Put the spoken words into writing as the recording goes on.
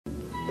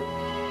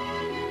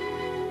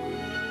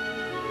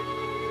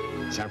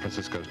San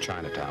Francisco's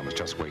Chinatown was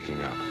just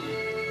waking up.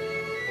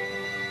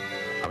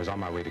 I was on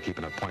my way to keep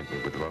an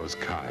appointment with Rose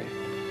Kai.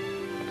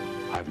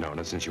 I've known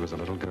her since she was a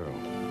little girl.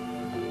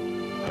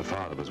 Her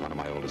father was one of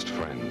my oldest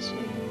friends.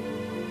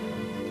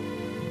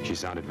 She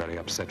sounded very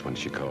upset when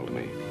she called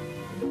me.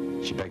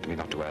 She begged me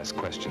not to ask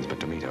questions,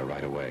 but to meet her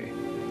right away.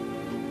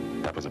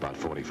 That was about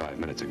 45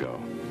 minutes ago.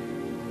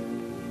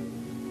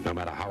 No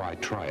matter how I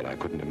tried, I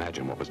couldn't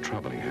imagine what was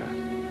troubling her.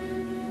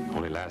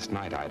 Only last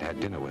night I'd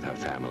had dinner with her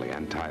family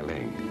and Tai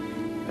Ling.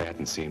 They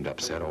hadn't seemed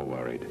upset or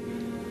worried.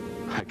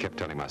 I kept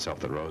telling myself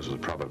that Rose was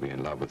probably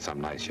in love with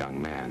some nice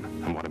young man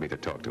and wanted me to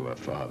talk to her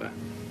father.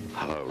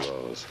 Hello,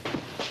 Rose.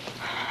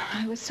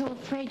 I was so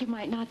afraid you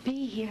might not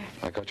be here.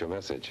 I got your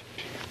message.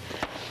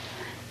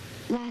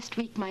 Last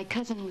week, my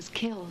cousin was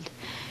killed.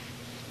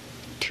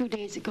 2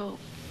 days ago,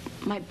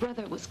 my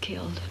brother was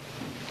killed.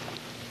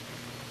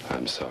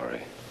 I'm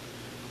sorry.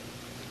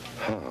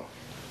 How?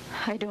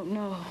 I don't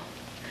know.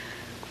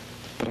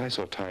 But I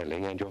saw Tai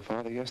Ling and your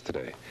father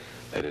yesterday.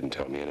 They didn't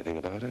tell me anything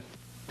about it.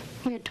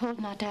 We're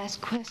told not to ask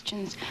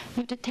questions,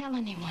 nor to tell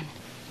anyone.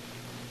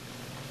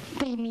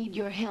 They need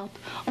your help.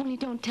 Only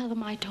don't tell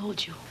them I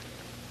told you.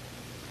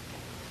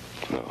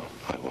 No,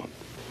 I won't.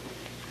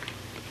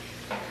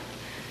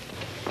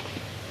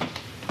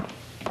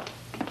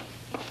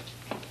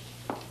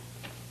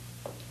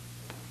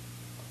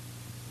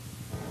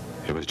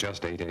 It was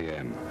just 8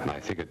 a.m., and I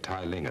figured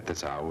Tai Ling at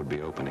this hour would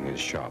be opening his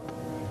shop.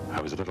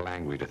 I was a little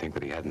angry to think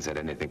that he hadn't said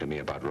anything to me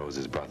about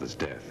Rose's brother's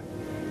death.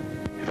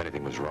 If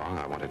anything was wrong,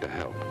 I wanted to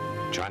help.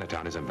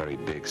 Chinatown isn't very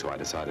big, so I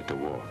decided to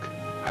walk.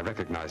 I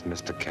recognized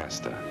Mr.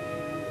 Castor.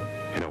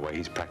 In a way,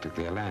 he's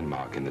practically a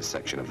landmark in this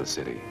section of the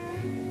city.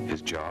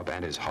 His job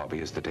and his hobby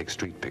is to take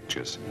street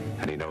pictures,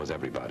 and he knows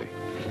everybody.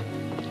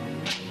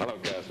 Hello,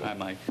 Castor. Hi,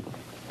 Mike.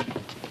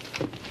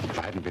 If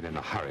I hadn't been in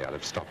a hurry, I'd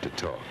have stopped to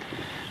talk.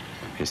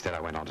 Instead,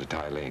 I went on to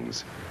Tai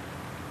Ling's.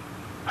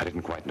 I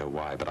didn't quite know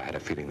why, but I had a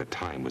feeling that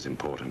time was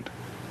important.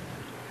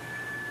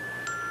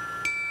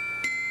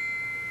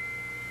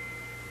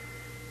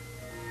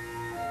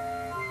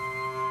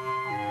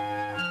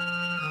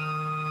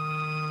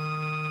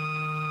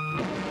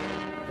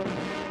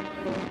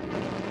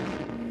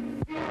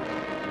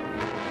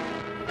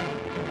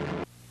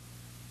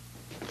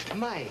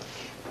 Mike.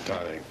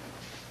 Darling.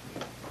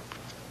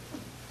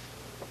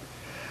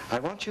 I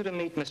want you to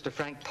meet Mr.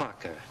 Frank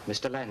Parker,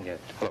 Mr. Lanyard.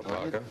 Hello,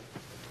 Parker.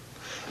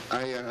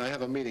 I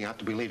have a meeting. I have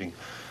to be leaving.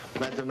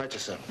 Glad to meet you,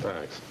 sir.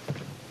 Thanks.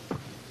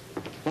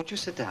 Won't you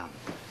sit down?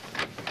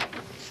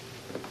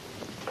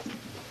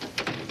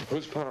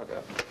 Who's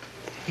Parker?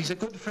 He's a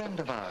good friend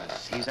of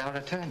ours. He's our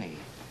attorney.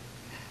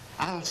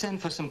 I'll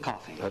send for some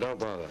coffee. Now, don't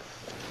bother.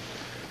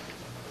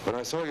 When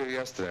I saw you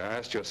yesterday, I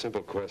asked you a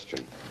simple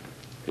question.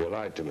 You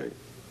lied to me.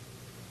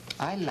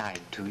 I lied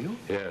to you?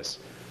 Yes.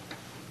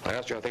 I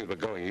asked you how things were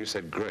going, and you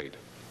said great.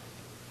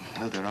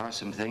 Well, there are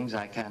some things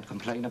I can't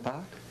complain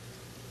about.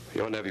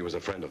 Your nephew was a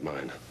friend of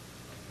mine.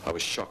 I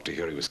was shocked to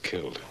hear he was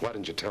killed. Why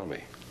didn't you tell me?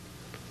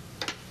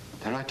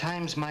 There are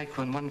times, Mike,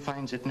 when one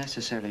finds it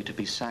necessary to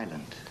be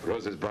silent.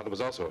 Rose's brother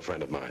was also a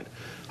friend of mine.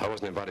 I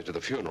wasn't invited to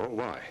the funeral.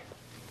 Why?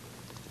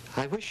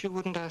 I wish you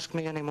wouldn't ask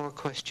me any more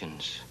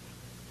questions.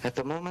 At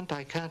the moment,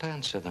 I can't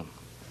answer them.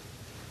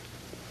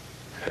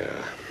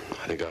 Yeah,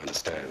 I think I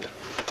understand.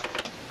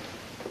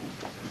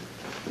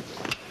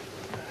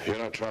 You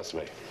don't trust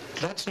me.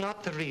 That's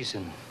not the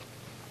reason.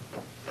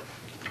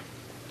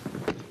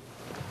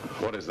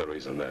 What is the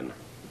reason, then?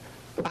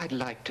 I'd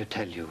like to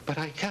tell you, but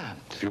I can't.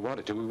 If you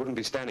wanted to, we wouldn't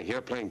be standing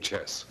here playing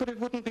chess. But it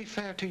wouldn't be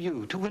fair to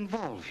you to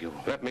involve you.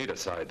 Let me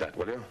decide that,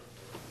 will you?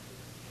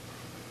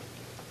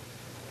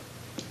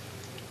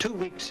 2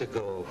 weeks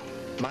ago,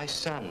 my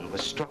son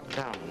was struck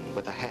down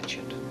with a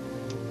hatchet.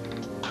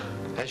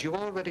 As you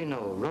already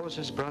know,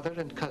 Rose's brother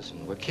and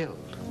cousin were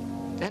killed.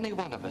 Any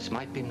one of us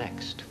might be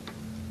next.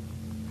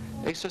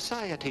 A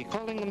society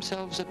calling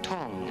themselves a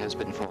Tong has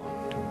been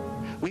formed.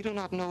 We do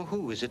not know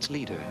who is its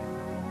leader.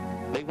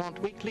 They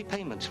want weekly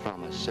payments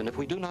from us, and if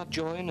we do not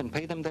join and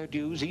pay them their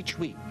dues each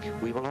week,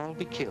 we will all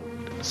be killed.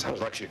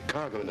 Sounds like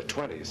Chicago in the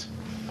 20s.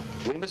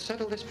 We must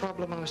settle this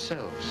problem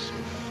ourselves.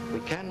 We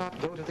cannot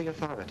go to the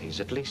authorities,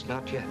 at least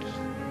not yet.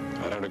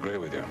 I don't agree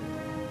with you.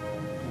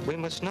 We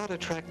must not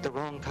attract the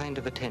wrong kind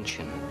of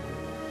attention.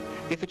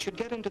 If it should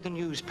get into the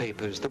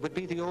newspapers, there would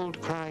be the old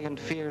cry and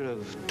fear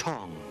of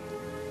Tong.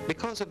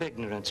 Because of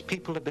ignorance,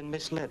 people have been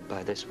misled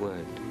by this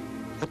word.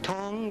 The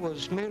Tong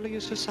was merely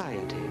a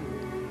society.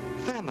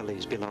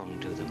 Families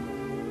belonged to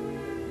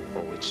them.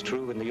 Oh, it's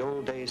true, in the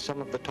old days, some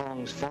of the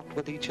Tongs fought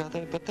with each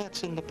other, but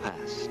that's in the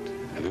past.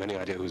 Have you any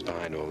idea who's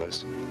behind all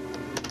this?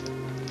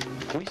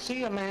 We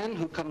see a man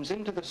who comes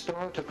into the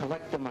store to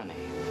collect the money.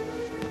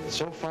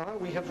 So far,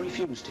 we have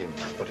refused him,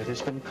 but it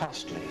has been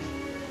costly.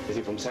 Is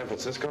he from San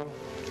Francisco?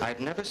 I've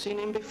never seen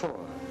him before.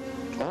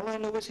 All I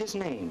know is his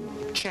name,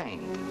 Chang.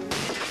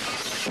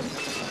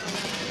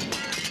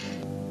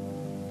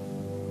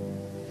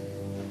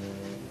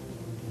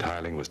 Tai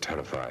Ling was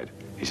terrified.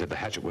 He said the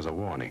hatchet was a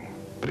warning,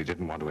 but he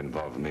didn't want to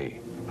involve me.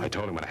 I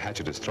told him when a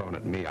hatchet is thrown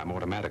at me, I'm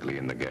automatically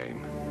in the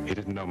game. He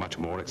didn't know much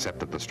more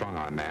except that the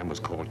strong-arm man was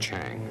called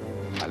Chang.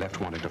 I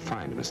left wanting to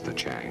find Mr.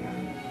 Chang.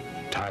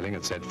 Tiling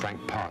had said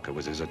Frank Parker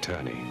was his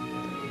attorney.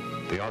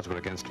 The odds were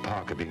against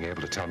Parker being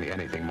able to tell me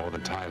anything more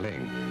than Tai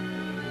Ling.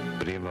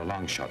 But even a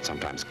long shot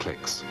sometimes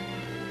clicks.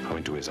 I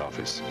went to his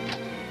office.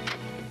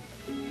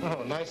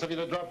 Oh, nice of you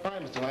to drop by,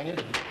 Mr. Lanyard.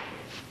 Won't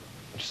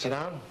you sit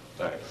down?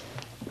 Thanks.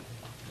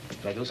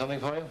 Can I do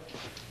something for you?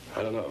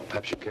 I don't know.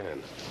 Perhaps you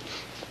can.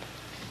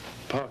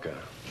 Parker,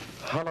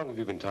 how long have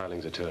you been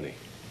Tiling's attorney?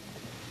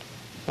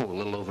 Oh, a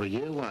little over a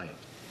year. Why?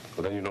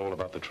 Well, then you know all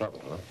about the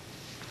trouble, huh?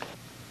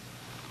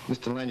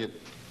 Mr. Lanyard,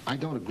 I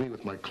don't agree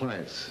with my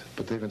clients,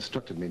 but they've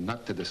instructed me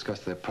not to discuss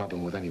their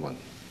problem with anyone.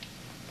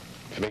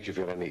 If it makes you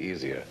feel any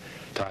easier,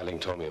 Tiling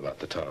told me about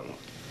the Tong.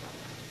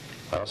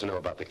 I also know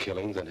about the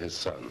killings and his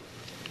son.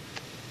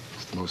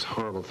 It's the most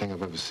horrible thing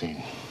I've ever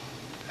seen.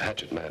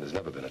 Hatchet man has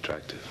never been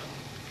attractive.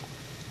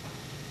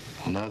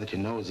 Well, now that you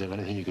know, is there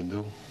anything you can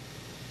do?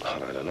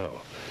 Well, I don't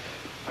know.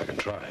 I can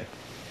try.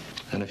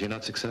 And if you're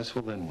not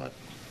successful, then what?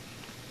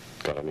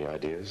 Got any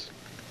ideas?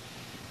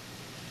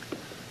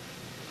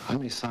 I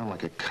may sound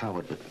like a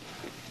coward, but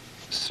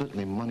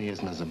certainly money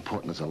isn't as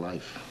important as a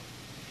life.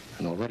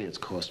 And already it's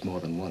cost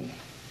more than one.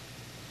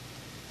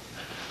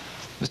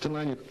 Mr.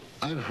 Lanyard,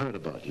 I've heard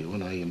about you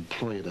and I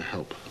implore you to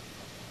help.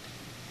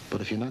 But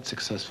if you're not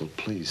successful,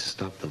 please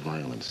stop the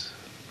violence.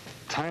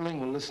 Tiling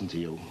will listen to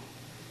you.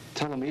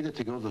 Tell him either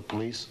to go to the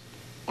police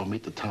or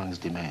meet the Tong's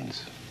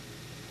demands.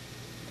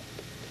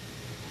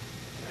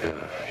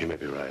 Yeah, you may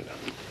be right.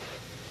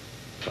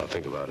 I'll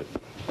think about it.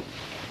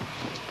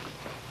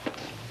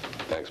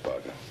 Thanks,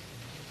 Parker.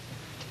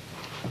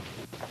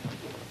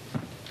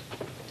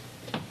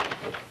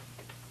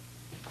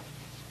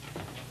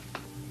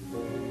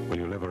 When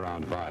you live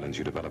around violence,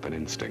 you develop an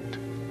instinct.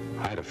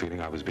 I had a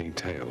feeling I was being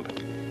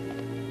tailed.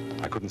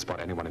 I couldn't spot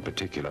anyone in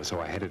particular,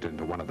 so I headed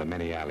into one of the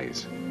many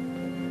alleys.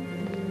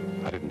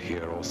 I didn't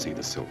hear or see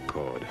the silk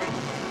cord.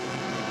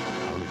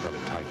 I only felt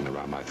it tighten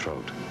around my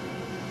throat.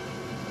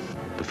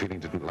 The feeling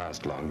didn't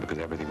last long because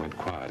everything went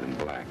quiet and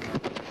black.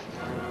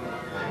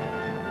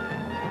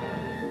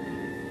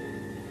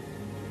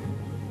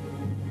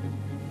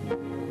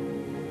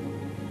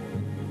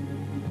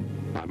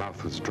 My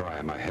mouth was dry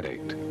and my head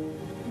ached.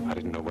 I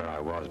didn't know where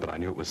I was, but I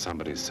knew it was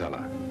somebody's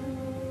cellar.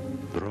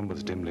 The room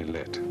was dimly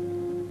lit.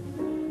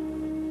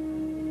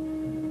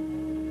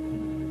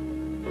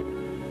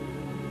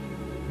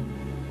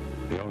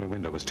 The only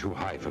window was too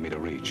high for me to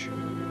reach.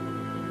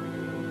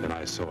 Then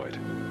I saw it.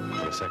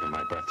 For a second,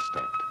 my breath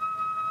stopped.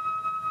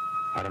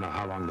 I don't know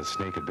how long the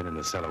snake had been in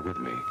the cellar with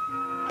me.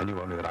 I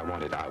knew only that I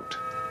wanted out.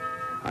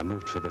 I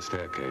moved for the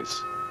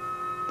staircase.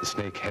 The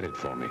snake headed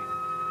for me.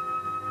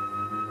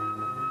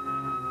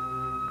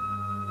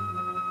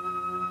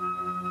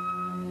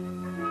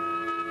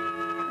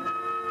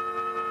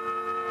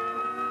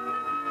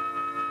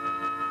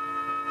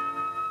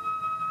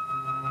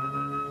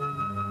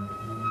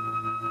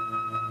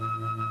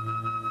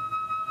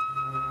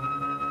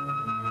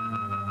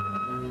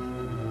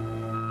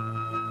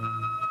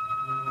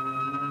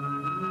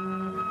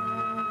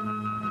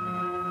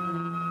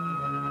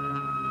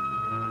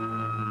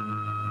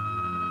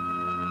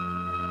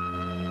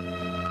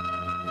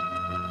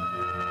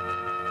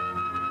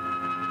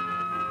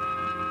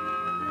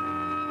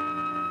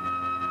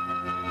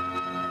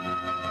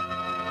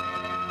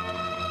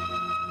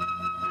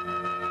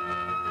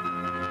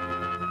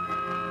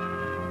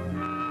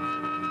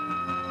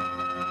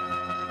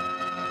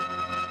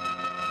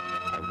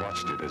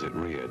 Watched it as it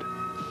reared.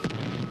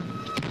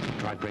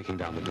 Tried breaking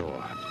down the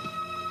door.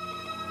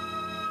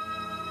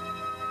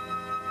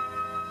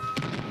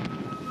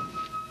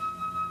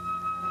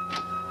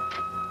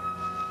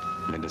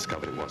 And then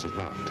discovered it wasn't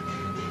locked.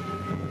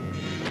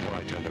 Before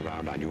I turned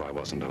around, I knew I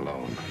wasn't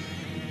alone.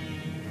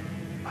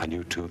 I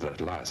knew, too, that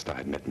at last I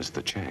had met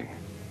Mr. Chang.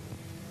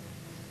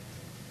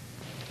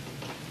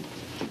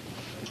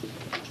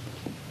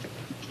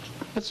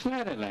 What's the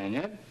matter,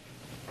 Lanyard?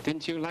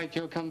 Didn't you like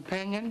your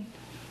companion?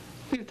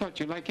 We thought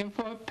you'd like him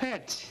for a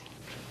pet.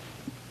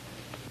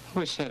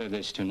 We'll settle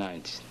this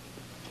tonight.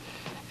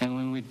 And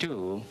when we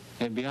do,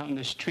 it'll be out in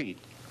the street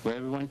where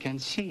everyone can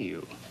see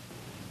you.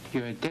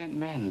 You're a dead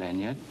man,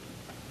 Lanyard.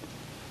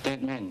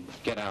 Dead men,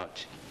 get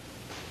out.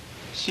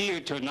 See you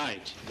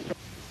tonight.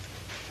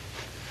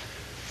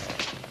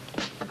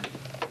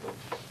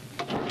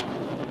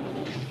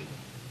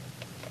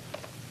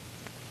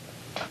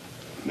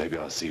 Maybe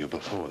I'll see you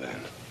before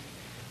then.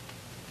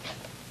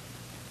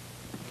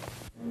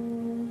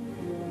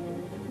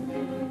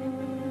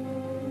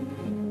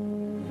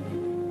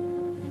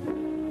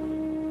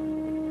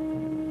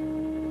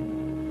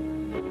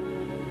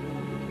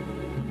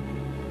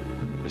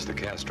 Mr.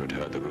 Castro had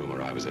heard the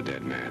rumor I was a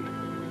dead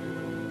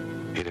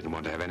man. He didn't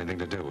want to have anything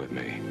to do with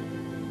me.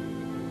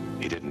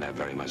 He didn't have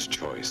very much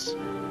choice.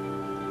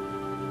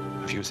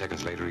 A few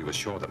seconds later, he was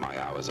sure that my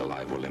hours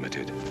alive were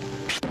limited.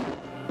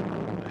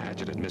 The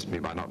hatchet had missed me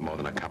by not more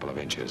than a couple of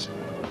inches.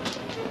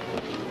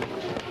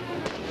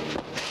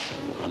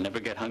 I'll never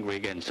get hungry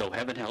again, so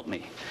heaven help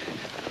me.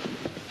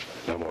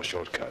 No more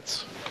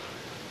shortcuts.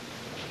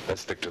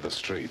 Let's stick to the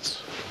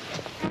streets.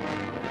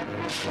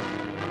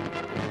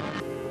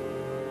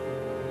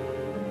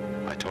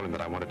 I told him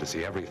that I wanted to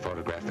see every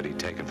photograph that he'd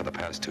taken for the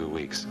past 2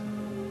 weeks.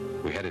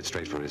 We headed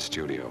straight for his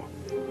studio.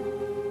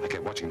 I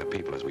kept watching the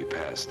people as we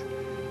passed.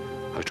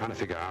 I was trying to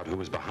figure out who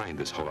was behind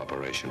this whole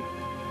operation.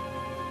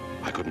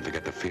 I couldn't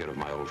forget the fear of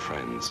my old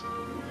friends.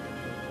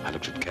 I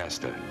looked at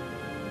Castor.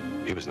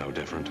 He was no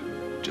different,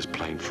 just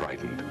plain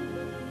frightened.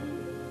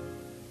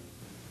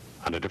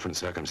 Under different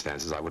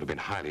circumstances, I would have been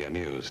highly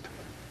amused.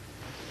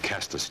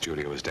 Castor's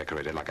studio was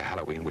decorated like a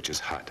Halloween witch's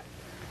hut.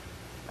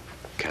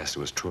 Castor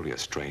was truly a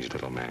strange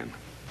little man.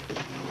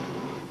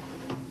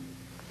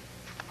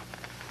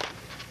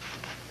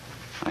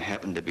 I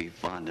happen to be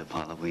fond of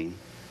Halloween.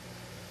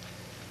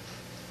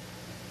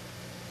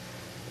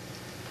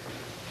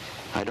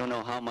 I don't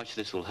know how much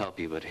this will help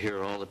you, but here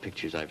are all the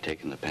pictures I've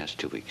taken the past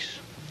 2 weeks.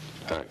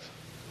 Thanks.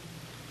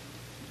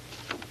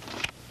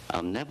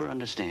 I'll never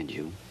understand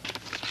you.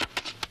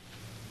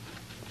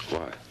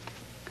 Why?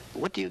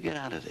 What do you get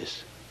out of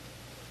this?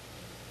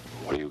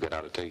 What do you get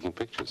out of taking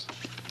pictures?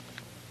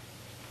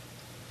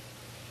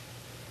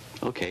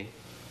 Okay.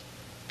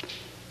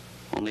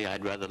 Only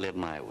I'd rather live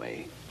my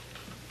way.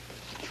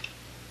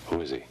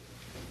 Who is he?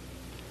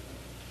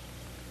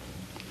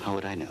 How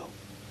would I know?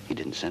 He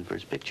didn't send for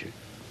his picture.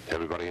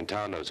 Everybody in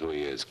town knows who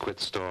he is. Quit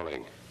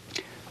stalling.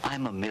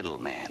 I'm a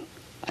middleman.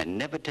 I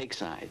never take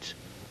sides.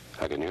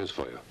 I got news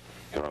for you.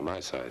 You're on my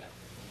side.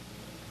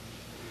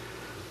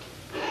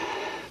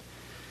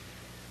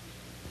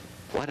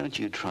 Why don't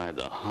you try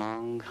the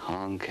Hong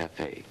Hong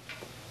Cafe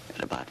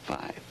at about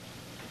 5?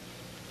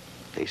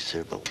 They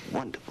serve a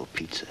wonderful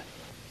pizza.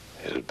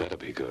 It had better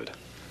be good,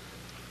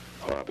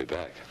 or I'll be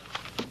back.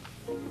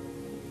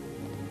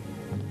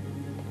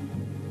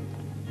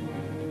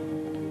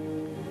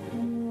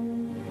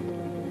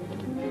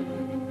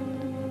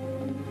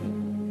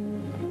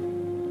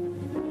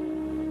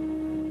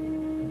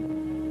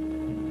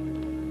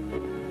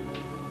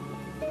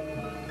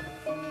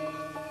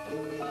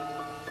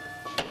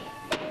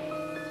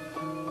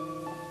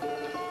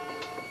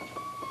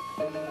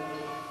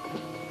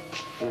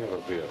 Can we have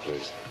a beer,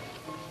 please?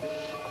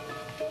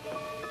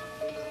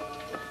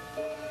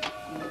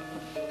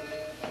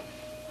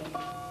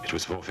 It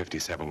was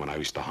 4:57 when I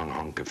reached the Hong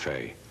Hong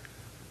Cafe.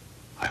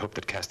 I hoped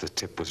that Castor's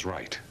tip was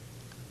right.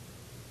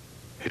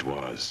 It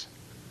was.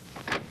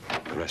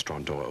 The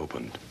restaurant door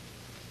opened.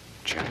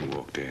 Chang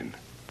walked in.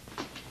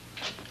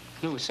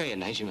 No, say it,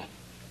 Najima.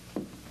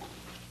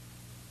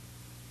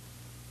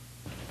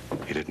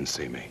 He didn't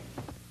see me.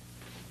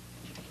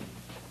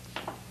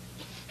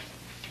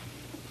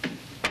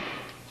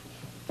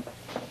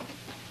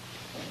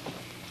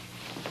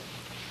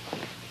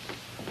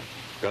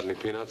 Got any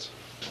peanuts?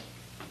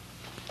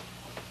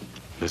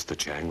 Mr.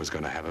 Chang was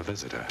going to have a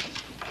visitor.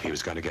 He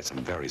was going to get some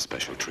very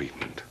special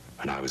treatment,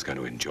 and I was going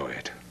to enjoy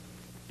it.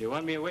 You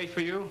want me to wait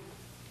for you?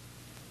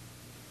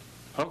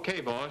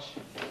 Okay, boss.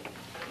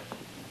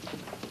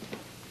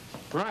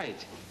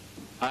 Right.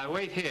 I'll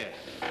wait here.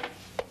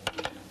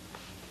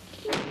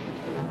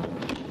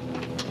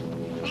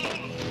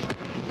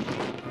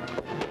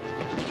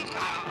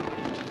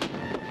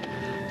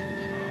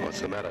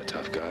 What's the matter,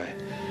 tough guy?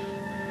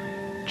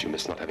 Did you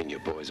miss not having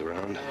your boys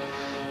around?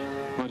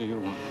 What do you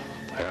want?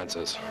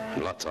 Answers,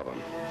 and lots of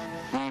them.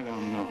 I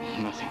don't know.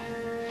 Nothing.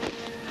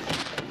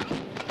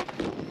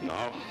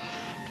 No?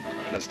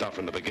 Let's start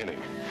from the beginning.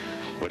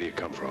 Where do you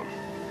come from?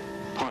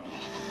 Pardon.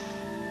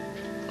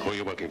 Who are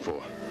you working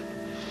for?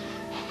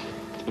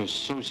 The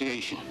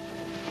association.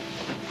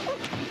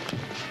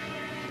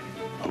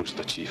 Who's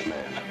the chief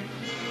man?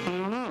 I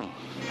don't know.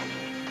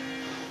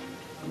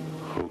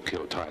 Who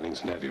killed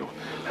Tiling's nephew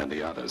and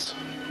the others?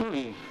 Well,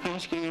 you're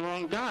asking the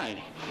wrong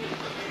guy.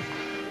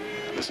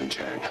 Listen,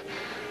 Chang,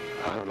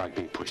 I don't like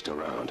being pushed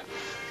around.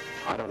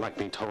 I don't like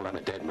being told I'm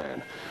a dead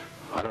man.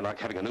 I don't like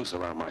having a noose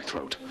around my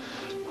throat.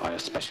 I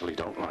especially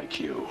don't like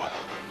you.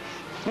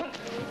 What?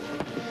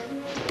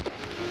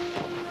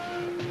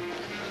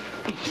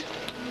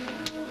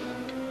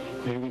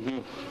 Here we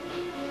go.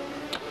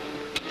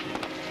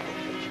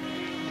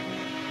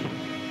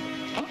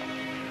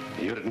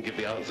 You didn't give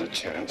the others a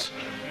chance.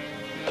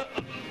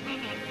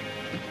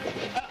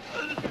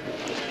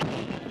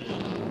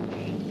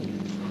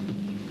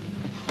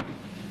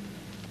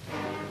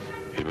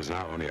 It was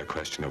now only a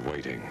question of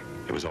waiting.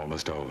 It was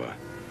almost over.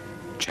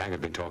 Chang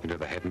had been talking to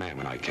the head man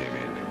when I came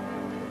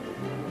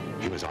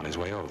in. He was on his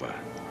way over.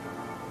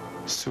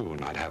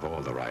 Soon I'd have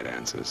all the right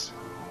answers.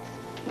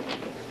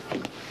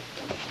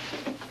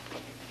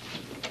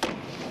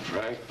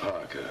 Frank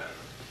Parker.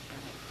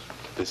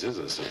 This is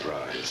a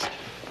surprise.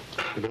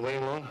 You been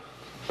waiting long?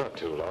 Not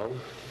too long.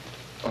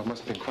 Oh, it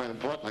must have been quite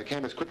important. I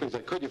came as quickly as I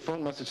could. Your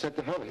phone must have said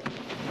to hurry.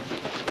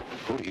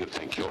 Who do you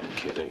think you're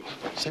kidding?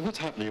 Say, what's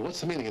happening here?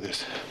 What's the meaning of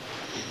this?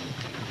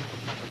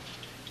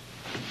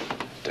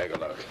 Take a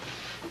look.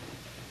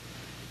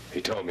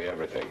 He told me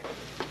everything.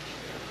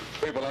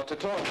 People have to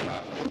talk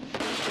about it.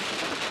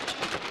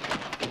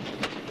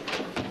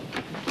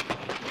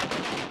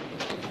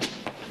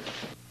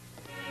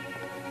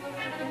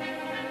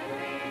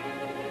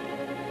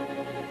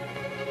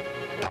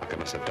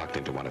 Parker must have ducked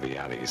into one of the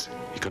alleys.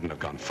 He couldn't have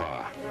gone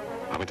far.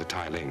 I went to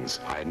Tai Ling's.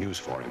 I had news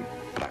for him,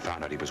 but I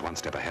found out he was one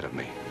step ahead of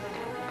me.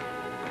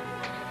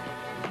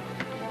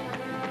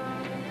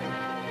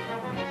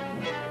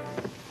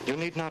 You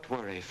need not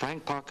worry.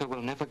 Frank Parker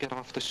will never get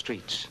off the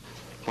streets.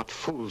 What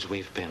fools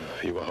we've been.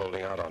 You were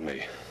holding out on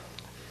me.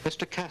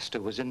 Mr.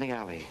 Castor was in the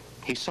alley.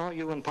 He saw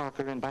you and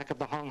Parker in back of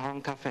the Hong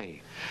Hong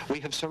Cafe. We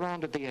have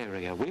surrounded the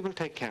area. We will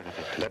take care of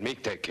it. Let me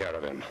take care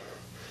of him.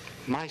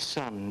 My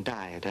son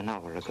died an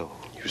hour ago.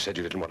 You said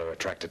you didn't want to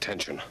attract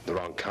attention. The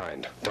wrong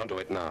kind. Don't do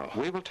it now.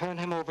 We will turn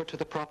him over to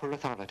the proper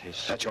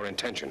authorities. That's your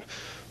intention.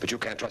 But you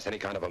can't trust any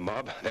kind of a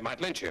mob. They might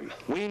lynch him.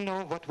 We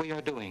know what we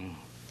are doing.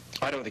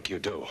 I don't think you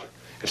do.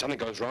 If something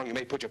goes wrong, you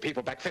may put your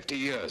people back 50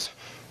 years.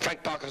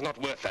 Frank Parker's not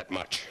worth that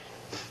much.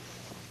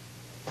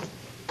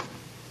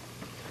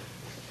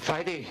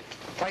 Friday.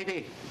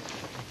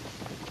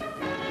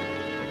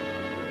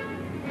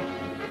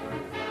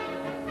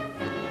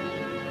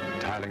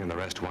 Tiling and the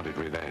rest wanted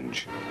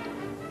revenge.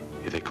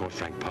 If they caught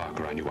Frank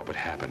Parker, I knew what would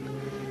happen.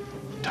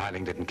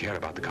 Tiling didn't care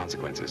about the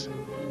consequences.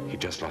 He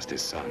just lost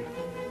his son.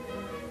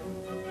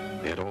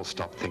 They had all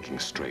stopped thinking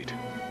straight.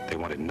 They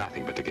wanted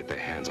nothing but to get their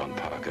hands on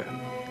Parker.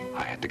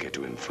 I had to get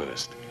to him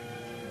first.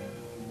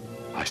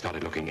 I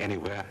started looking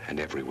anywhere and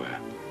everywhere.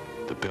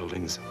 The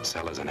buildings,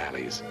 cellars, and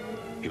alleys.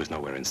 He was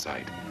nowhere in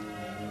sight.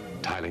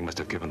 Tiling must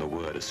have given the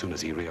word as soon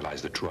as he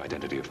realized the true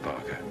identity of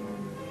Parker.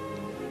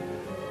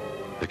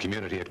 The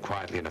community had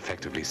quietly and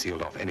effectively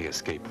sealed off any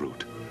escape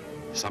route.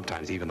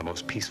 Sometimes even the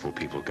most peaceful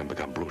people can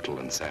become brutal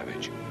and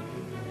savage.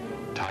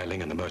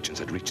 Tiling and the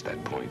merchants had reached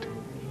that point.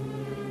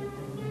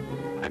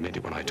 I meant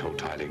it when I told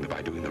Tiling that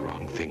by doing the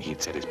wrong thing,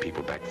 he'd set his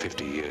people back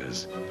 50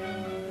 years.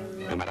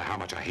 No matter how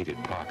much I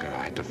hated Parker,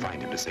 I had to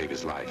find him to save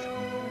his life.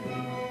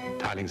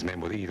 Tiling's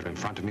men were either in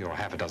front of me or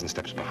half a dozen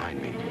steps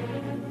behind me.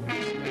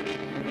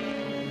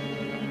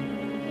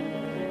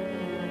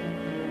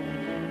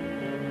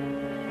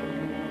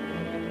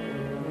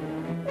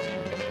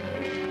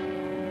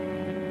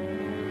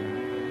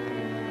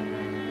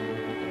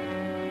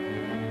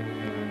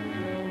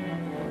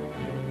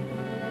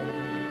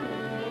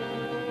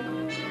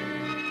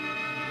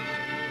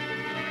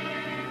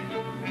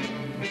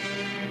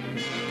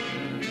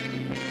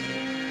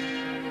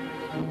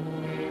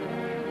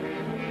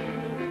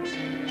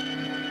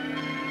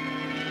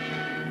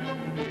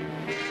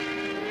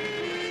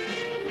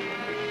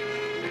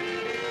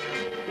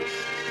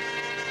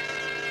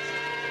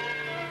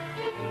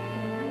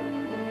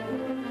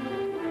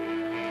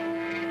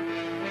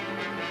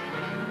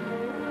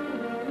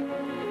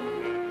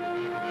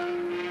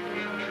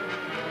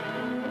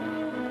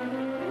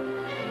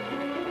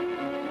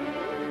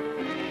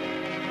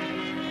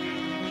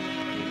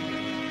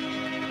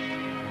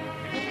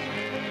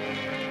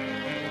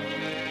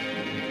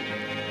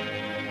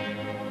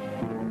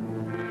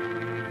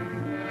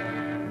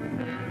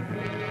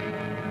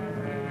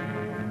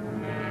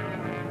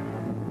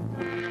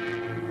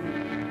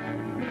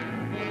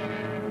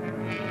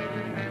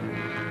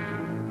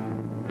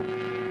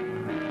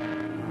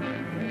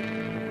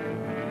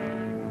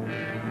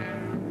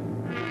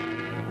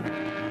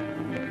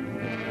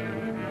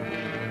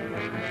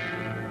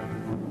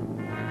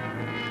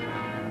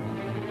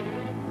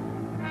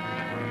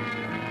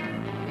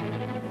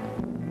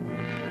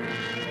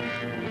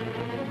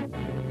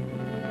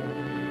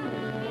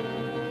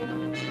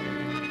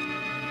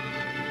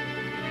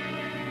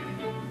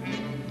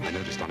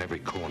 On every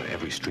corner,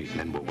 every street,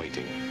 men were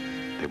waiting.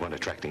 They weren't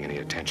attracting any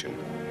attention.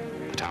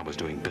 The town was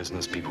doing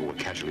business, people were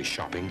casually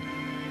shopping,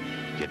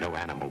 yet no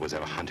animal was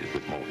ever hunted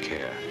with more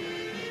care.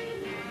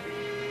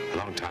 A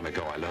long time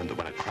ago, I learned that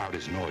when a crowd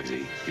is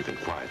noisy, you can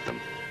quiet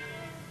them.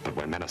 But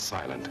when men are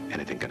silent,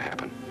 anything can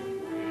happen.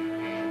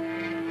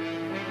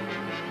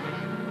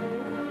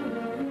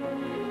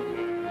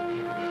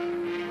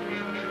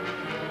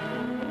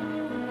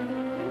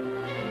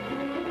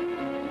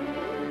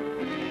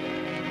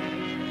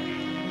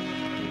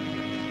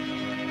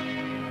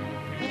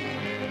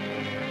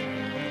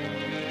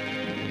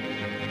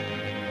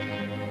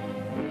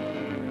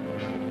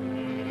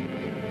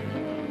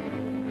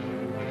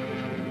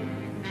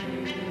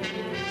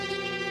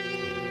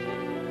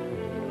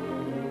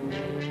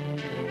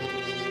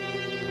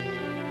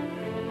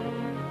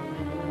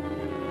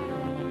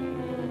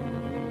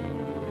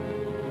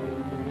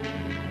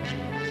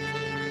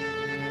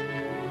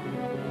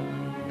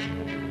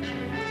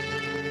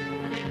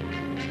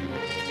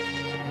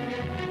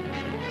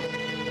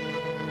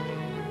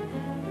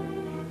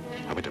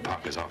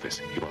 Office.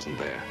 He wasn't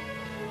there.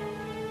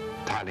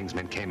 Tiling's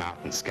men came out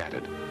and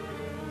scattered.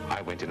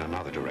 I went in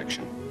another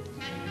direction.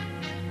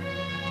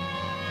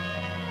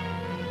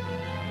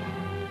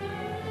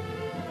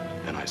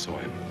 And I saw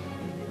him.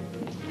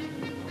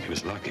 He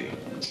was lucky.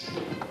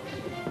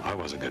 I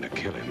wasn't going to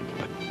kill him,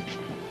 but...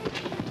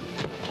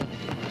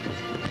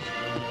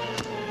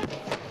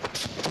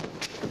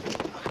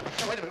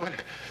 Oh, wait a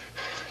minute.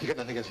 You got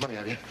nothing against money,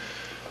 have you?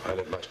 I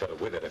live much better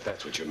with it, if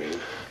that's what you mean.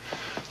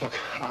 Look,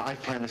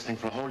 I've planned this thing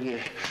for a whole year.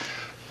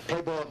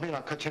 Play ball with me and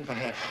I'll cut you in for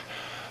half.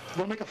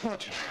 We'll make a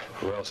fortune.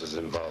 Who else is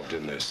involved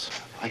in this?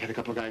 I got a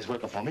couple of guys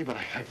working for me, but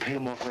I pay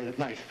them off late at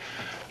night.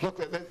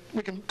 Look,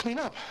 we can clean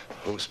up.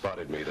 Who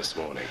spotted me this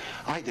morning?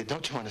 I did.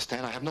 Don't you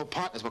understand? I have no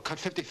partners. We'll cut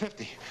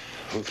 50-50.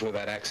 Who threw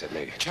that axe at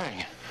me?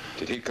 Chang.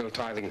 Did he kill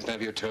Tiling's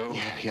nephew, too?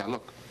 Yeah,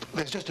 look.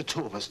 There's just the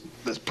two of us.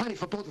 There's plenty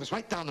for both of us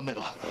right down the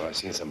middle. Oh, I've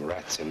seen some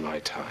rats in my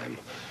time,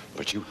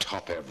 but you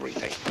top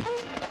everything.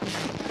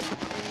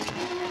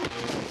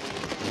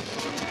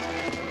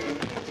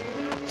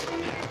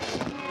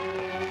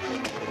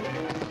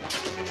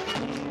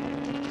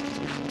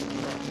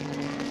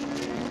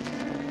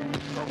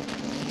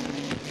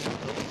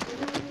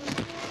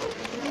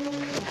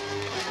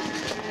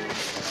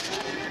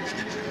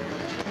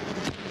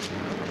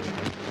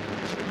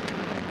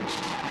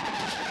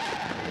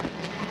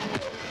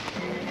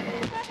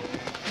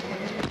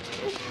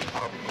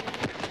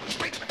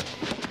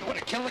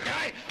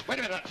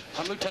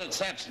 Lieutenant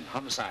Sampson,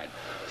 homicide.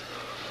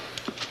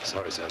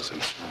 Sorry, Sampson.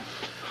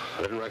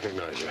 I didn't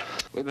recognize you.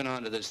 We've been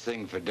on to this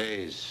thing for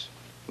days.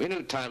 We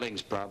knew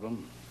Tiling's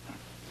problem.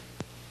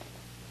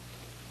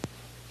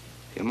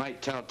 You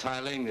might tell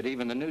Tiling that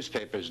even the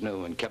newspapers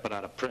knew and kept it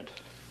out of print.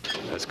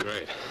 That's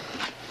great.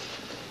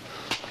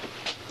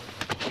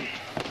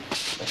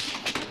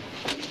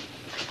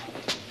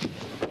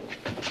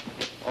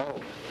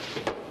 Oh.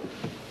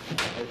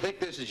 I think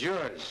this is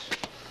yours.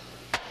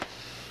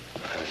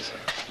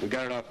 We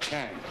got it off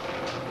Chang.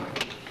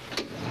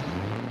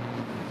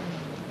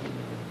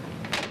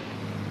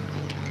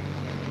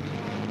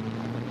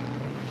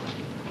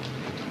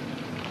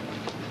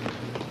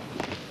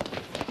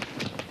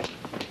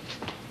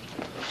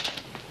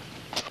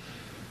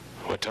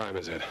 What time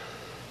is it?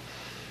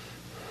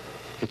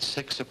 It's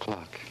 6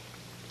 o'clock.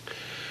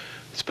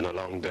 It's been a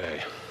long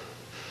day.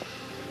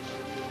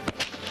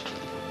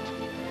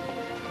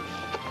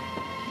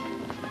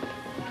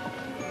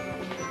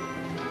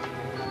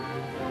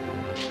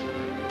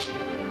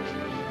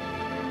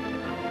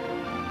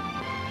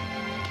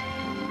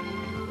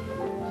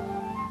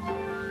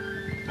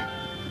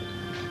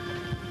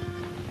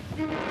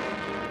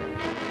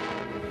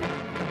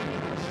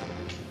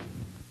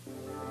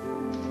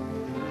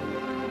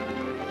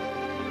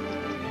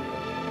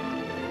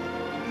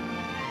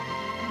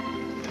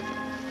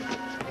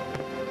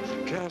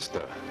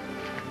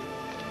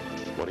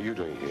 What are you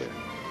doing here?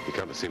 You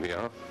come to see me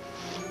off?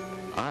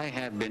 I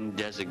have been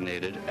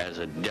designated as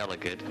a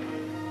delegate.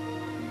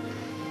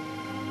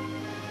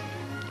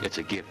 It's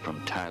a gift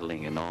from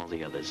Tiling and all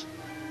the others.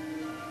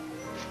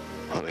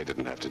 Well, they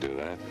didn't have to do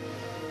that.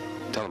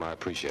 Tell them I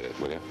appreciate it,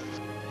 will you?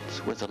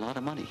 It's worth a lot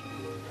of money.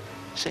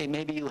 Say,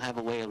 maybe you have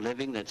a way of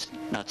living that's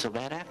not so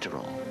bad after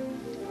all.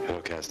 You know,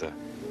 Castor,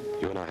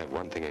 you and I have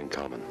one thing in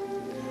common.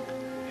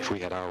 If we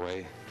had our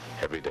way,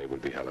 every day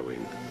would be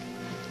Halloween.